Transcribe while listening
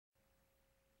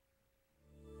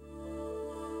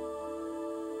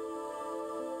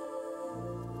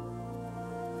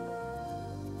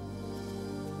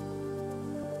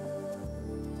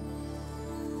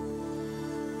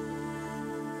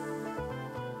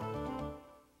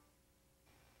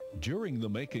During the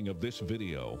making of this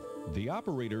video, the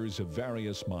operators of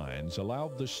various mines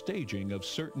allowed the staging of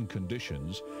certain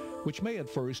conditions which may at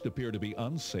first appear to be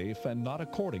unsafe and not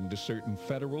according to certain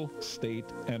federal, state,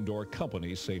 and/or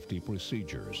company safety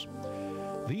procedures.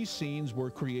 These scenes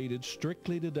were created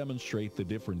strictly to demonstrate the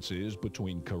differences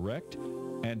between correct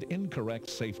and incorrect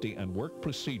safety and work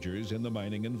procedures in the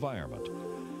mining environment.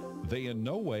 They in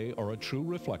no way are a true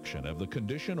reflection of the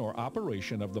condition or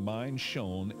operation of the mine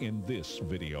shown in this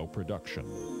video production.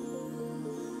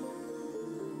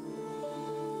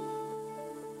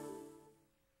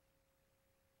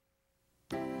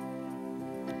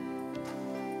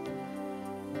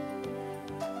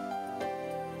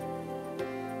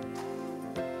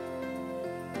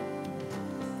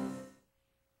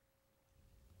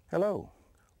 Hello,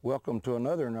 welcome to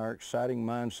another in our exciting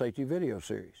mine safety video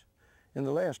series. In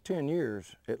the last 10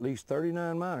 years, at least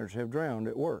 39 miners have drowned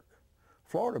at work.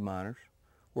 Florida miners,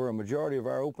 where a majority of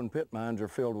our open pit mines are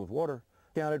filled with water,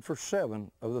 accounted for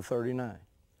 7 of the 39.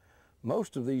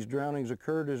 Most of these drownings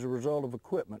occurred as a result of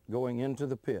equipment going into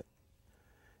the pit.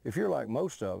 If you're like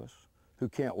most of us, who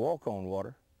can't walk on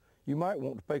water, you might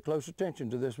want to pay close attention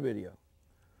to this video.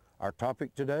 Our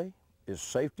topic today is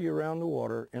safety around the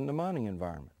water in the mining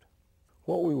environment.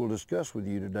 What we will discuss with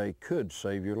you today could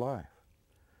save your life.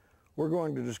 We're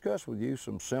going to discuss with you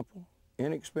some simple,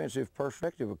 inexpensive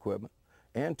protective equipment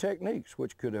and techniques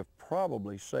which could have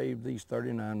probably saved these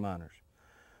 39 miners.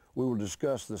 We will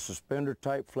discuss the suspender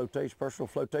type personal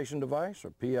flotation device,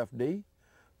 or PFD,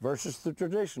 versus the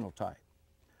traditional type.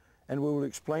 And we will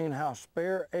explain how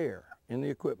spare air in the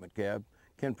equipment cab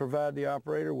can provide the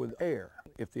operator with air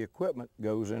if the equipment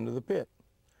goes into the pit.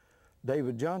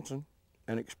 David Johnson,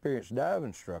 an experienced dive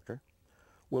instructor,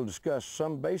 will discuss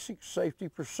some basic safety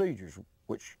procedures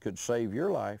which could save your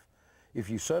life if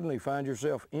you suddenly find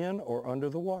yourself in or under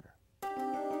the water.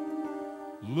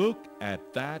 Look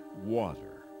at that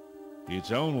water.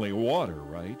 It's only water,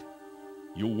 right?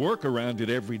 You work around it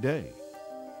every day.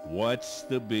 What's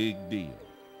the big deal?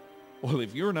 Well,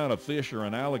 if you're not a fish or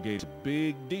an alligator, it's a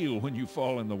big deal when you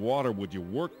fall in the water with your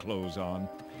work clothes on.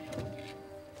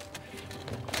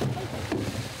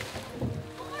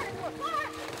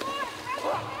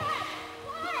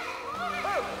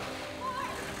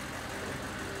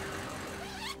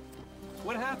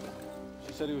 What happened?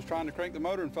 She said he was trying to crank the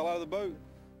motor and fell out of the boat.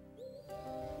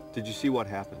 Did you see what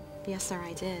happened? Yes, sir,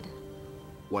 I did.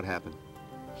 What happened?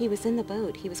 He was in the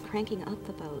boat. He was cranking up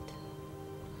the boat.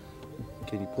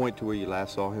 Can you point to where you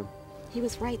last saw him? He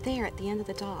was right there at the end of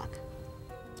the dock.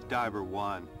 Diver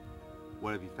 1,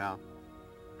 what have you found?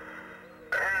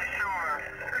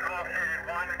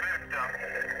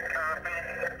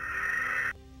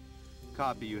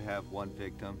 Copy, you have 1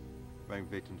 victim. Bring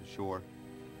victim to shore.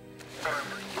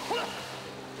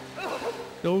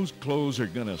 Those clothes are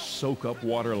going to soak up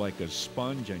water like a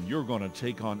sponge, and you're going to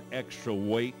take on extra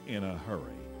weight in a hurry.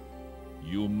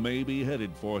 You may be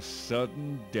headed for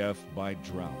sudden death by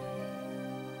drowning.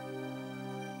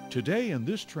 Today in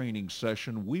this training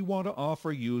session, we want to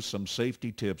offer you some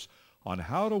safety tips on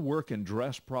how to work and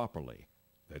dress properly.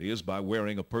 That is, by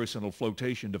wearing a personal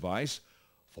flotation device,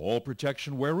 fall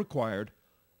protection where required,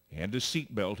 and a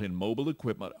seatbelt in mobile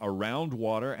equipment around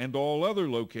water and all other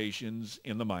locations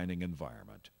in the mining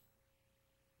environment.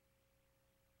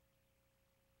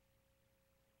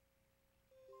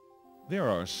 There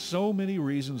are so many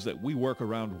reasons that we work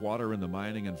around water in the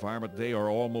mining environment, they are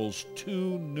almost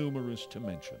too numerous to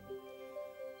mention.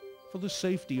 For the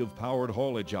safety of powered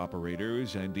haulage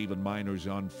operators and even miners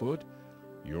on foot,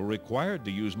 you're required to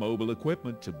use mobile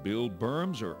equipment to build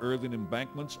berms or earthen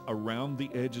embankments around the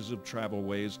edges of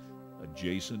travelways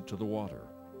adjacent to the water.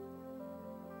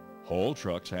 Haul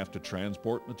trucks have to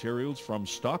transport materials from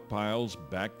stockpiles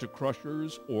back to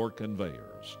crushers or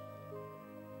conveyors.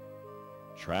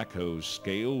 Track hose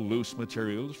scale loose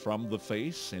materials from the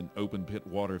face in open pit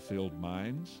water-filled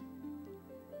mines.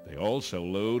 They also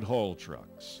load haul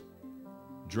trucks.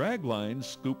 Drag lines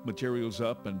scoop materials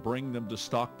up and bring them to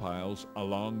stockpiles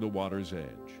along the water's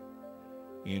edge.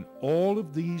 In all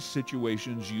of these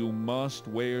situations, you must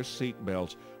wear seat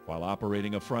belts while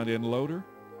operating a front-end loader,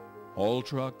 haul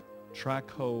truck, track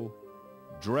hoe,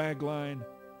 drag line,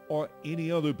 or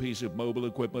any other piece of mobile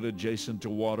equipment adjacent to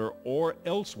water or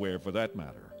elsewhere for that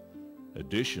matter.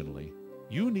 Additionally,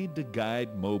 you need to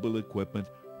guide mobile equipment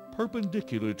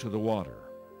perpendicular to the water.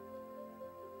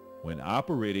 When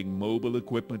operating mobile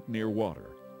equipment near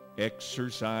water,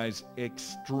 exercise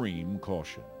extreme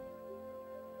caution.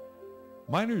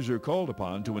 Miners are called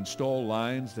upon to install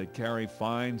lines that carry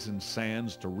fines and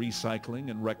sands to recycling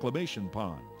and reclamation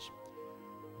ponds.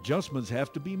 Adjustments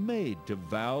have to be made to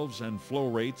valves and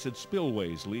flow rates at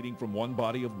spillways leading from one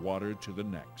body of water to the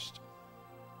next.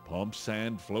 Pumps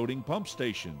and floating pump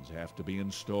stations have to be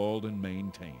installed and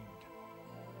maintained.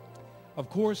 Of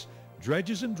course,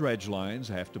 dredges and dredge lines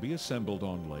have to be assembled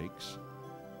on lakes,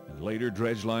 and later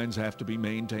dredge lines have to be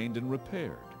maintained and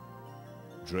repaired.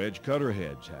 Dredge cutter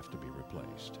heads have to be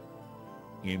replaced.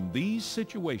 In these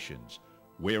situations,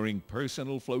 wearing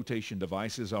personal flotation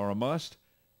devices are a must,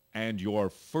 and your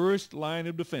first line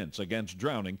of defense against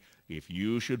drowning if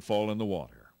you should fall in the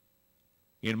water.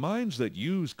 In mines that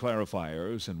use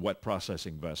clarifiers and wet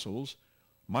processing vessels,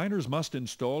 miners must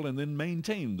install and then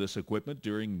maintain this equipment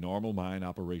during normal mine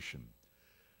operation.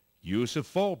 Use of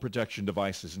fall protection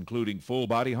devices including full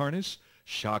body harness,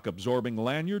 shock-absorbing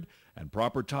lanyard, and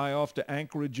proper tie-off to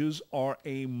anchorages are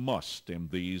a must in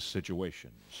these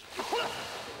situations.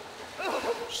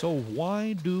 So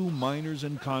why do miners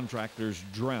and contractors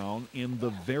drown in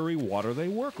the very water they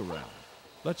work around?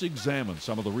 Let's examine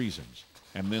some of the reasons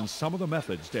and then some of the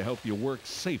methods to help you work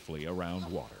safely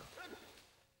around water.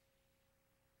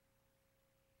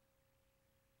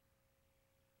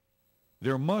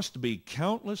 There must be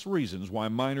countless reasons why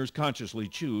miners consciously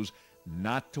choose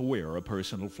not to wear a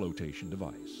personal flotation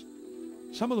device.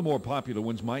 Some of the more popular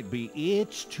ones might be,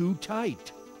 it's too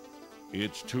tight,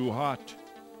 it's too hot,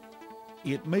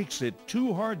 it makes it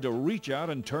too hard to reach out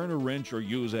and turn a wrench or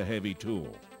use a heavy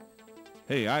tool.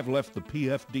 Hey, I've left the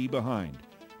PFD behind.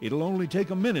 It'll only take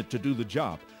a minute to do the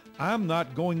job. I'm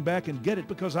not going back and get it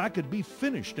because I could be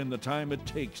finished in the time it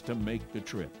takes to make the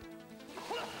trip.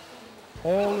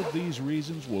 All of these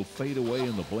reasons will fade away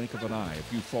in the blink of an eye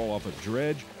if you fall off a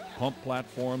dredge, pump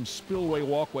platform, spillway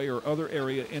walkway, or other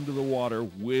area into the water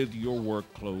with your work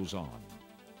clothes on.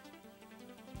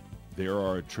 There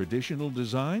are traditional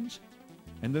designs,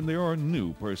 and then there are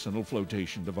new personal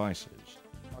flotation devices.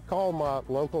 I called my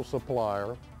local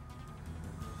supplier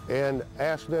and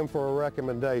asked them for a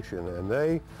recommendation, and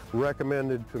they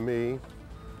recommended to me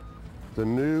the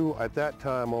new, at that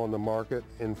time on the market,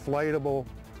 inflatable,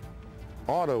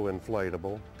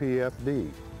 auto-inflatable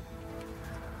PFD.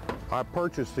 I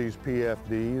purchased these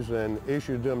PFDs and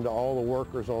issued them to all the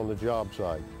workers on the job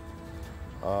site.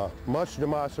 Much to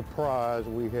my surprise,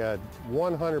 we had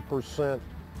 100%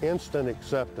 instant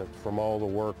acceptance from all the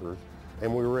workers,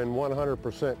 and we were in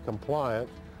 100% compliance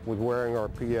with wearing our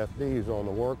PFDs on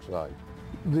the work site.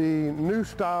 The new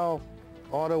style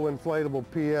auto-inflatable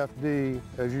PFD,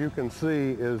 as you can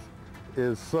see,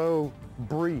 is so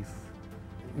brief.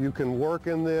 You can work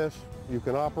in this, you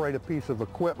can operate a piece of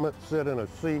equipment, sit in a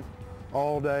seat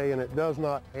all day, and it does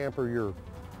not hamper your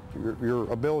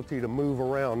ability to move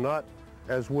around, not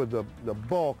as with the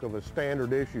bulk of a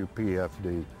standard issue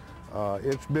PFD.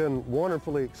 It's been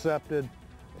wonderfully accepted,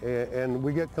 and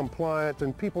we get compliance,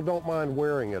 and people don't mind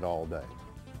wearing it all day.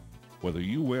 Whether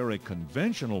you wear a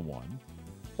conventional one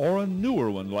or a newer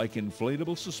one like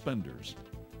inflatable suspenders,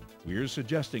 we're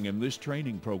suggesting in this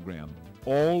training program,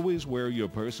 always wear your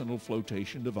personal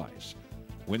flotation device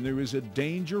when there is a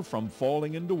danger from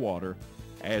falling into water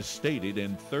as stated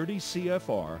in 30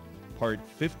 CFR Part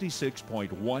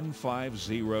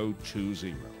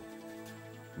 56.15020.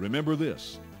 Remember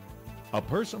this: a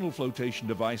personal flotation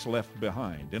device left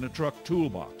behind in a truck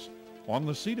toolbox, on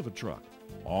the seat of a truck,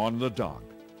 on the dock,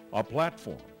 a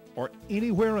platform, or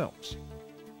anywhere else,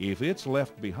 if it's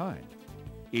left behind,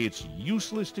 it's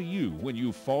useless to you when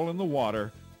you fall in the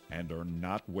water and are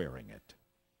not wearing it.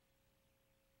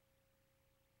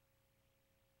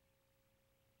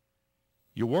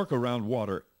 You work around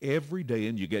water every day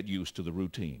and you get used to the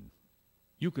routine.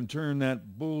 You can turn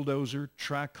that bulldozer,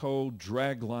 track hoe,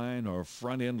 drag line, or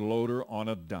front-end loader on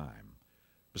a dime.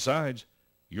 Besides,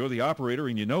 you're the operator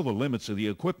and you know the limits of the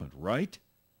equipment, right?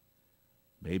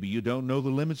 Maybe you don't know the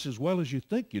limits as well as you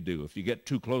think you do if you get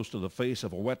too close to the face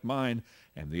of a wet mine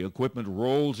and the equipment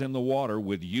rolls in the water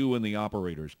with you in the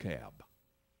operator's cab.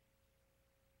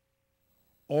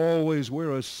 Always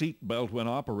wear a seat belt when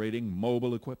operating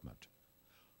mobile equipment.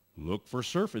 Look for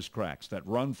surface cracks that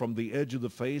run from the edge of the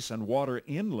face and water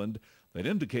inland that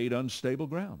indicate unstable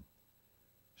ground.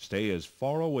 Stay as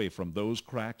far away from those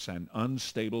cracks and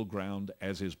unstable ground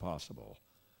as is possible.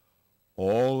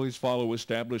 Always follow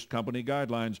established company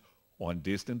guidelines on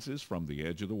distances from the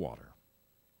edge of the water.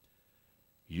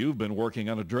 You've been working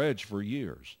on a dredge for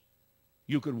years.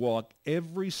 You could walk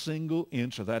every single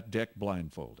inch of that deck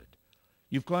blindfolded.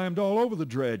 You've climbed all over the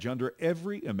dredge under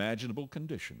every imaginable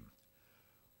condition.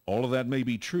 All of that may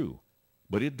be true,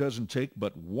 but it doesn't take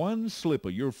but one slip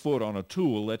of your foot on a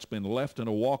tool that's been left in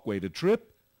a walkway to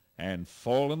trip and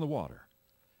fall in the water.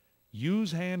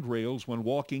 Use handrails when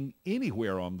walking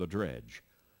anywhere on the dredge.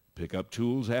 Pick up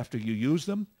tools after you use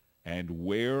them, and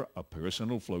wear a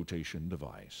personal flotation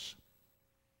device.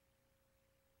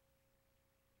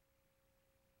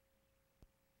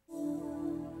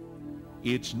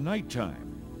 It's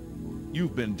nighttime.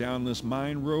 You've been down this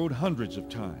mine road hundreds of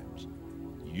times.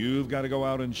 You've got to go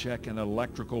out and check an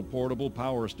electrical portable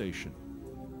power station,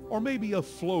 or maybe a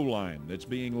flow line that's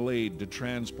being laid to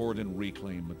transport and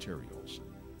reclaim materials.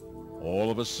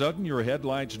 All of a sudden, your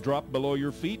headlights drop below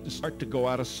your feet and start to go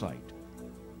out of sight.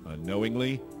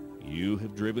 Unknowingly, you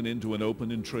have driven into an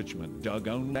open entrenchment dug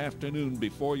on the afternoon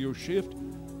before your shift,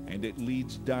 and it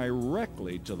leads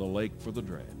directly to the lake for the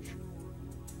dredge.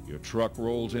 Your truck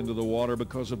rolls into the water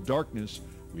because of darkness,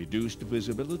 reduced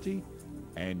visibility,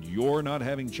 and you're not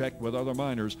having checked with other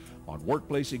miners on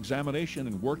workplace examination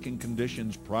and working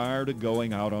conditions prior to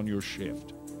going out on your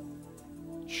shift.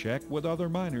 Check with other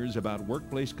miners about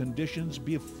workplace conditions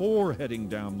before heading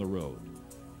down the road.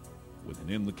 With an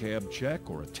in-the-cab check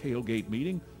or a tailgate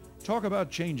meeting, talk about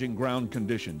changing ground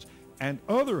conditions and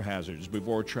other hazards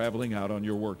before traveling out on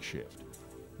your work shift.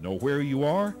 Know where you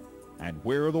are and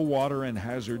where the water and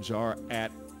hazards are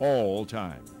at all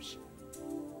times.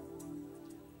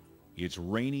 It's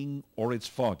raining or it's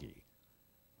foggy.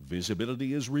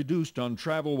 Visibility is reduced on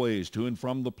travelways to and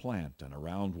from the plant and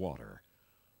around water.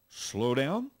 Slow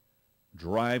down,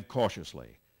 drive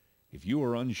cautiously. If you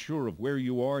are unsure of where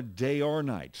you are day or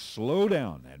night, slow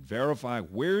down and verify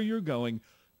where you're going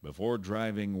before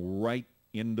driving right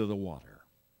into the water.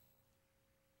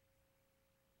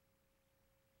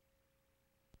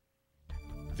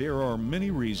 There are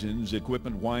many reasons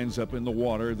equipment winds up in the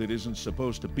water that isn't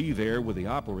supposed to be there with the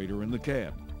operator in the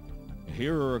cab.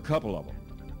 Here are a couple of them.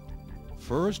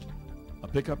 First, a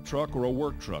pickup truck or a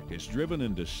work truck is driven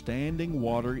into standing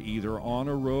water either on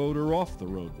a road or off the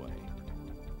roadway.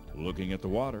 Looking at the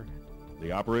water,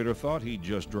 the operator thought he'd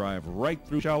just drive right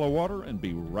through shallow water and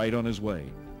be right on his way.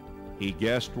 He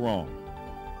guessed wrong.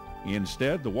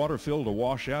 Instead, the water filled a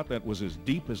washout that was as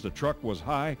deep as the truck was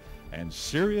high, and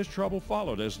serious trouble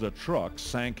followed as the truck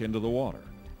sank into the water.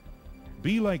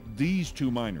 Be like these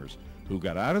two miners who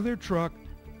got out of their truck,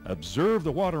 observed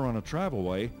the water on a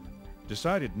travelway,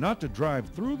 decided not to drive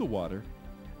through the water,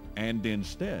 and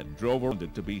instead drove around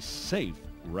it to be safe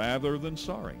rather than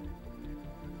sorry.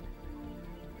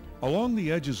 Along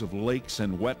the edges of lakes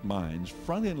and wet mines,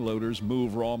 front-end loaders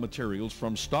move raw materials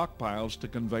from stockpiles to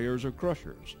conveyors or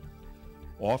crushers.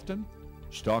 Often,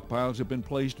 stockpiles have been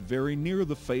placed very near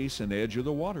the face and edge of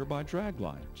the water by drag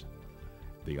lines.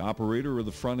 The operator of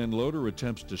the front-end loader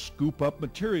attempts to scoop up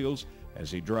materials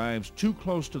as he drives too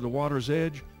close to the water's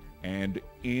edge, and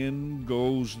in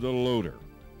goes the loader.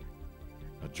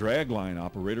 A dragline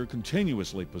operator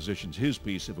continuously positions his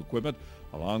piece of equipment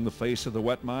along the face of the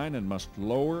wet mine and must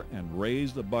lower and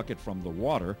raise the bucket from the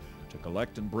water to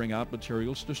collect and bring out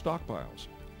materials to stockpiles.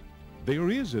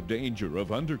 There is a danger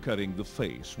of undercutting the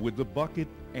face with the bucket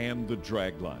and the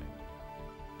dragline.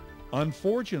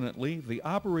 Unfortunately, the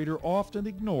operator often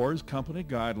ignores company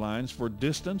guidelines for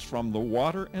distance from the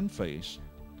water and face,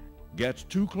 gets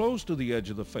too close to the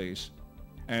edge of the face,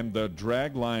 and the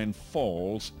dragline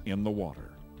falls in the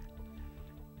water.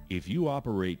 If you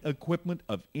operate equipment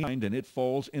of any kind and it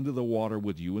falls into the water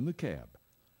with you in the cab,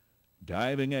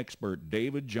 diving expert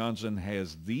David Johnson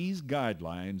has these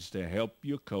guidelines to help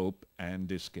you cope and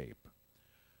escape.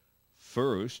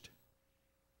 First,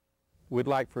 we'd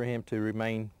like for him to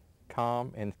remain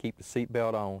calm and keep the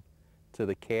seatbelt on till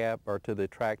the cab or to the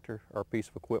tractor or piece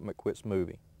of equipment quits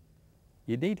moving.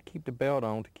 You need to keep the belt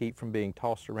on to keep from being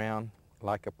tossed around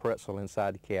like a pretzel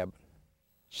inside the cabin.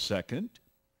 Second,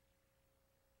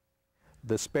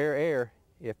 the spare air,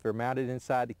 if they're mounted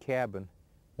inside the cabin,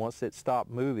 once it stops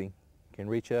moving, can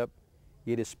reach up,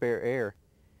 get its spare air.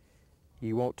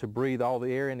 You want to breathe all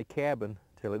the air in the cabin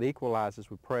till it equalizes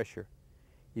with pressure.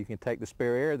 You can take the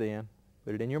spare air then,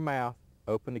 put it in your mouth,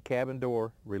 open the cabin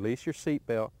door, release your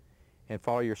seatbelt, and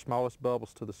follow your smallest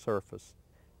bubbles to the surface.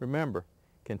 Remember,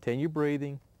 continue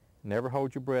breathing, never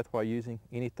hold your breath while using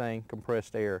anything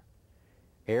compressed air.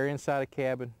 Air inside a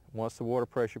cabin, once the water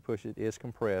pressure pushes, is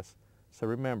compressed. So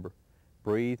remember,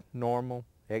 breathe normal,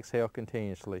 exhale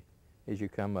continuously as you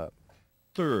come up.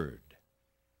 third,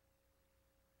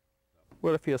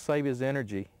 Well, if he'll save his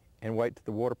energy and wait till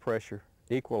the water pressure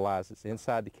equalizes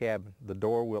inside the cabin, the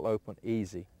door will open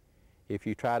easy. If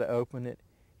you try to open it,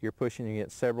 you're pushing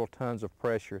against several tons of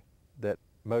pressure that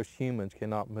most humans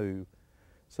cannot move.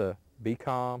 So be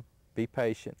calm, be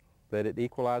patient, let it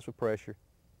equalize with pressure,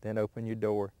 then open your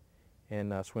door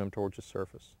and swim towards the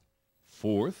surface.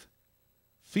 fourth,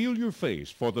 feel your face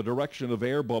for the direction of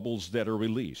air bubbles that are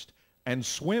released, and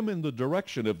swim in the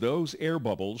direction of those air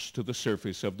bubbles to the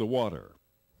surface of the water.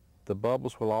 The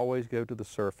bubbles will always go to the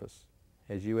surface.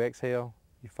 As you exhale,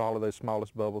 you follow those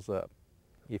smallest bubbles up.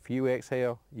 If you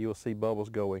exhale, you will see bubbles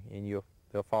going, and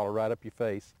they'll follow right up your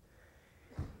face.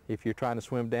 If you're trying to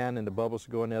swim down and the bubbles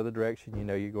go in the other direction, you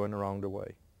know you're going the wrong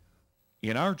way.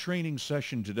 In our training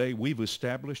session today, we've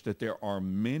established that there are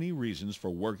many reasons for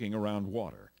working around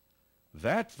water.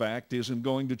 That fact isn't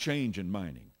going to change in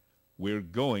mining. We're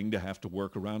going to have to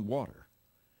work around water.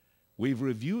 We've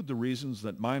reviewed the reasons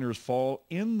that miners fall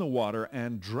in the water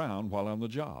and drown while on the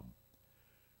job.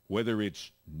 Whether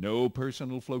it's no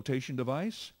personal flotation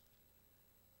device,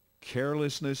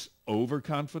 carelessness,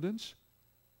 overconfidence,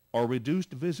 or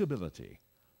reduced visibility,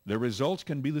 the results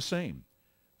can be the same: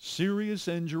 serious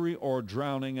injury or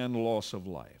drowning and loss of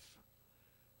life.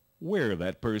 Wear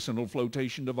that personal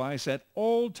flotation device at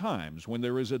all times when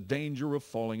there is a danger of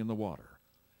falling in the water.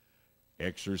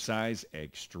 Exercise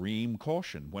extreme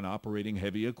caution when operating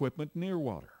heavy equipment near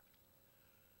water.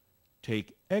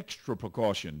 Take extra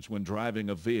precautions when driving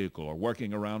a vehicle or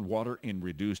working around water in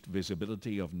reduced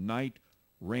visibility of night,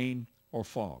 rain, or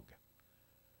fog.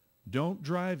 Don't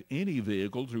drive any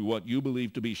vehicle through what you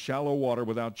believe to be shallow water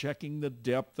without checking the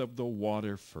depth of the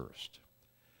water first.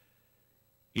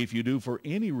 If you do for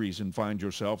any reason find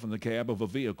yourself in the cab of a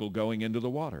vehicle going into the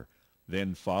water,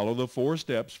 then follow the 4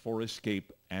 steps for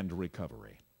escape and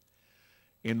recovery.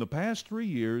 In the past 3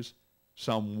 years,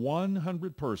 some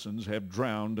 100 persons have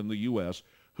drowned in the U.S.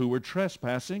 who were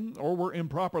trespassing or were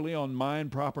improperly on mine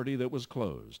property that was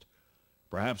closed.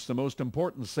 Perhaps the most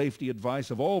important safety advice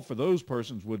of all for those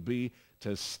persons would be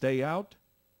to stay out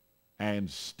and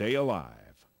stay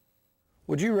alive.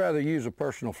 Would you rather use a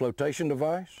personal flotation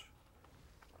device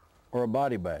or a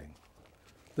body bag?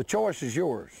 The choice is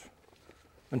yours.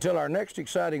 Until our next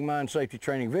exciting mine safety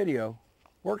training video,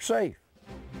 work safe.